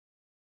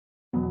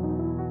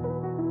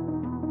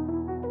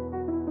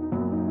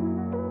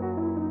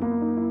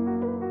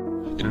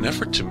an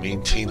effort to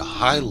maintain a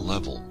high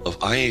level of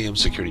IAM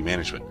security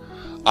management,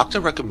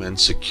 Okta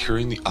recommends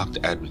securing the Okta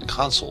Admin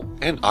Console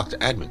and Okta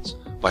admins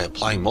by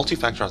applying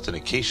multi-factor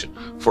authentication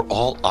for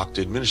all Okta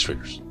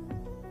administrators.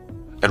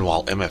 And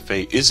while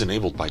MFA is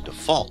enabled by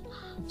default,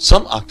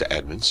 some Okta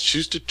admins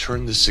choose to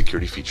turn this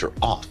security feature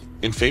off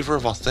in favor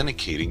of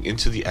authenticating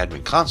into the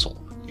Admin Console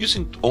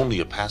using only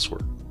a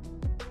password.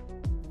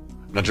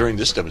 Now, during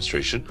this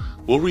demonstration,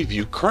 we'll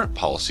review current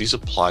policies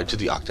applied to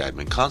the Okta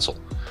Admin Console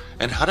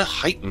and how to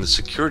heighten the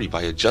security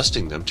by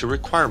adjusting them to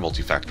require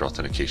multi-factor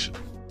authentication.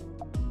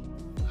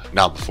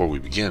 Now, before we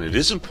begin, it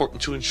is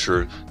important to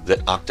ensure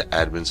that Okta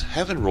admins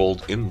have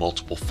enrolled in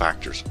multiple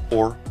factors,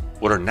 or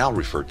what are now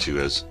referred to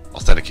as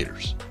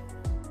authenticators.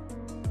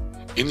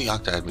 In the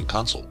Okta Admin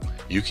Console,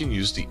 you can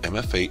use the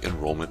MFA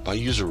enrollment by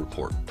user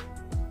report,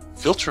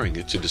 filtering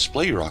it to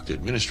display your Okta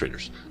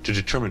administrators to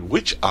determine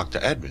which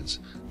Okta admins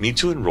need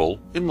to enroll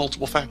in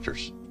multiple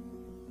factors.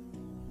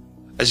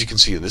 As you can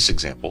see in this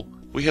example,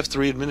 we have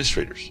 3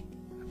 administrators,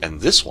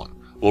 and this one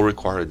will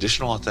require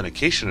additional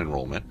authentication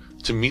enrollment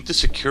to meet the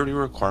security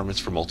requirements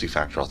for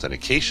multi-factor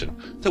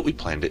authentication that we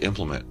plan to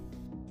implement.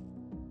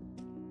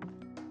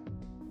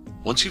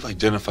 Once you've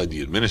identified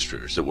the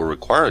administrators that will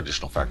require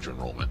additional factor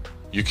enrollment,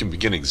 you can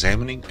begin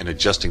examining and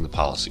adjusting the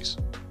policies.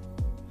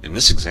 In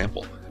this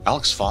example,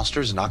 Alex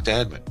Foster is an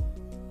Okta admin.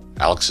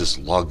 Alex is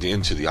logged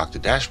into the Okta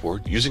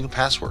dashboard using a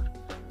password,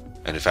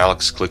 and if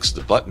Alex clicks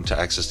the button to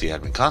access the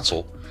Admin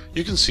Console,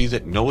 you can see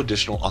that no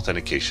additional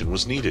authentication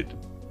was needed.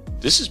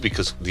 This is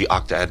because the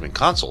Okta Admin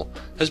Console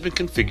has been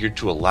configured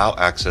to allow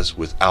access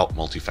without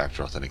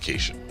multi-factor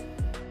authentication.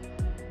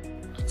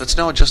 Let's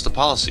now adjust the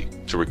policy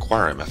to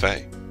require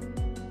MFA.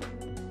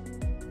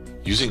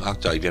 Using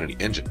Okta Identity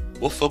Engine,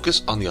 we'll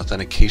focus on the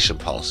authentication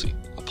policy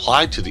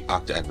applied to the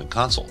Okta Admin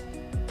Console.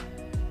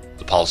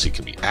 The policy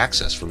can be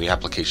accessed from the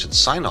Application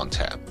Sign-On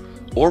tab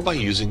or by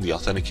using the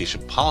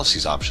Authentication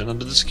Policies option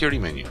under the Security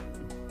menu.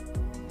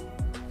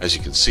 As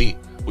you can see,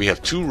 we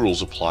have 2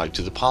 rules applied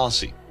to the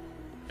policy,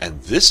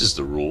 and this is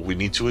the rule we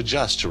need to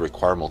adjust to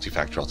require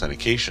multi-factor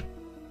authentication.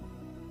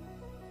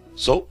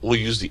 So we'll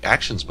use the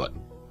Actions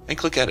button and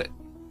click Edit.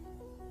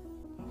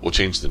 We'll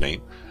change the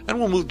name and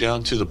we'll move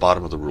down to the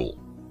bottom of the rule.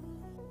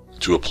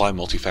 To apply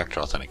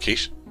multi-factor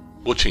authentication,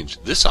 we'll change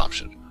this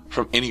option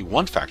from any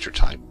one-factor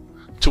type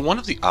to one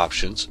of the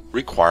options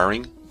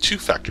requiring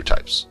 2-factor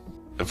types.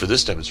 And for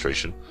this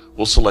demonstration,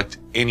 we'll select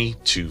any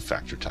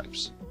 2-factor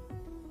types.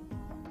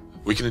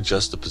 We can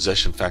adjust the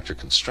possession factor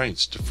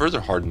constraints to further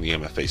harden the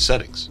MFA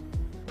settings.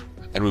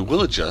 And we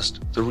will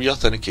adjust the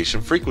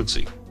reauthentication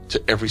frequency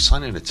to every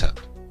sign-in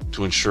attempt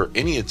to ensure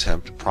any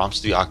attempt prompts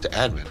the Okta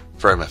admin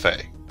for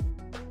MFA.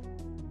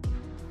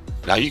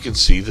 Now you can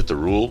see that the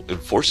rule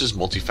enforces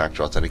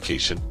multi-factor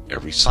authentication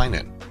every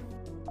sign-in.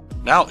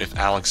 Now if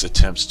Alex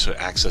attempts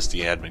to access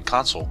the Admin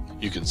Console,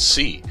 you can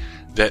see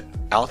that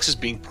Alex is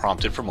being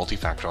prompted for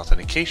multi-factor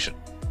authentication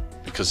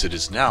because it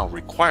is now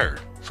required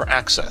for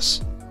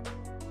access.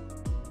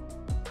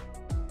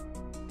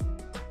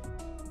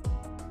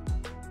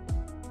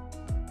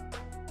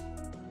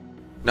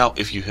 Now,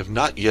 if you have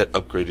not yet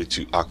upgraded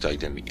to Okta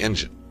Identity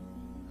Engine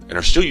and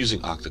are still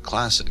using Okta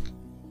Classic,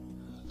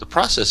 the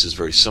process is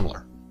very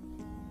similar.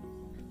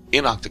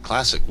 In Okta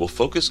Classic, we'll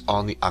focus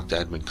on the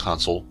Okta Admin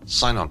Console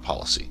sign-on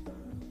policy.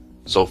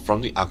 So from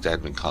the Okta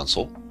Admin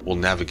Console, we'll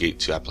navigate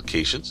to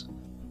Applications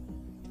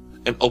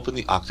and open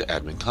the Okta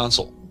Admin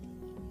Console.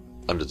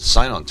 Under the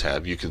Sign-On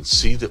tab, you can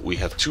see that we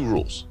have 2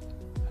 rules.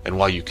 And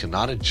while you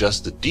cannot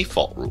adjust the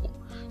default rule,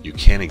 you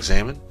can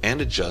examine and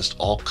adjust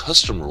all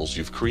custom rules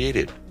you've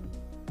created.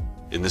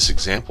 In this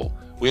example,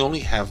 we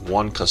only have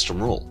one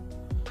custom rule,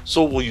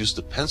 so we'll use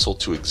the pencil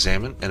to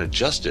examine and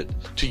adjust it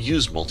to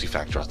use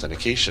multi-factor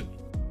authentication.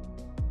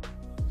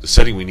 The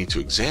setting we need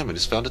to examine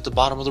is found at the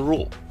bottom of the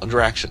rule,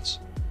 under Actions.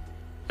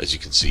 As you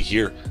can see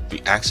here,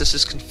 the access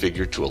is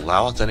configured to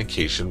allow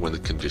authentication when the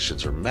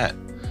conditions are met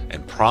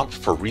and prompt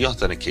for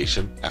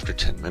re-authentication after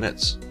 10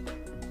 minutes.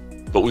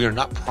 But we are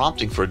not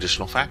prompting for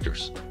additional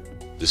factors.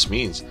 This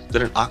means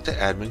that an Okta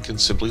admin can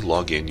simply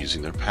log in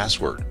using their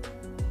password.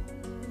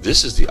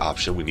 This is the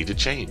option we need to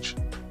change.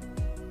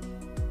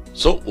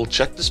 So we'll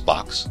check this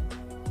box,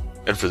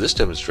 and for this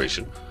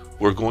demonstration,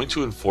 we're going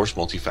to enforce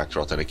multi-factor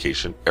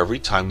authentication every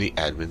time the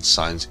admin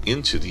signs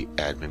into the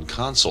Admin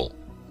Console.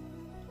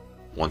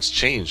 Once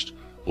changed,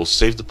 we'll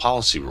save the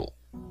policy rule.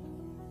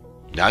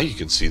 Now you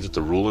can see that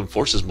the rule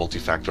enforces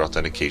multi-factor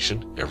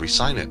authentication every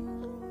sign-in.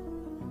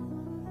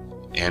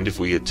 And if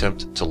we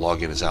attempt to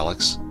log in as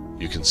Alex,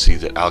 you can see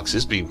that Alex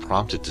is being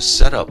prompted to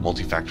set up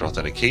multi-factor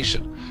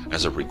authentication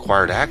as a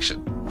required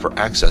action for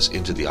access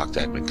into the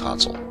Okta Admin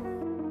Console.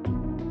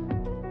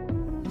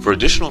 For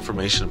additional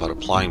information about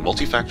applying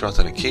multi-factor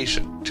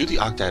authentication to the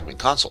Okta Admin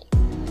Console,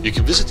 you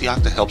can visit the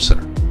Okta Help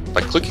Center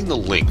by clicking the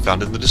link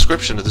found in the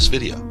description of this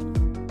video.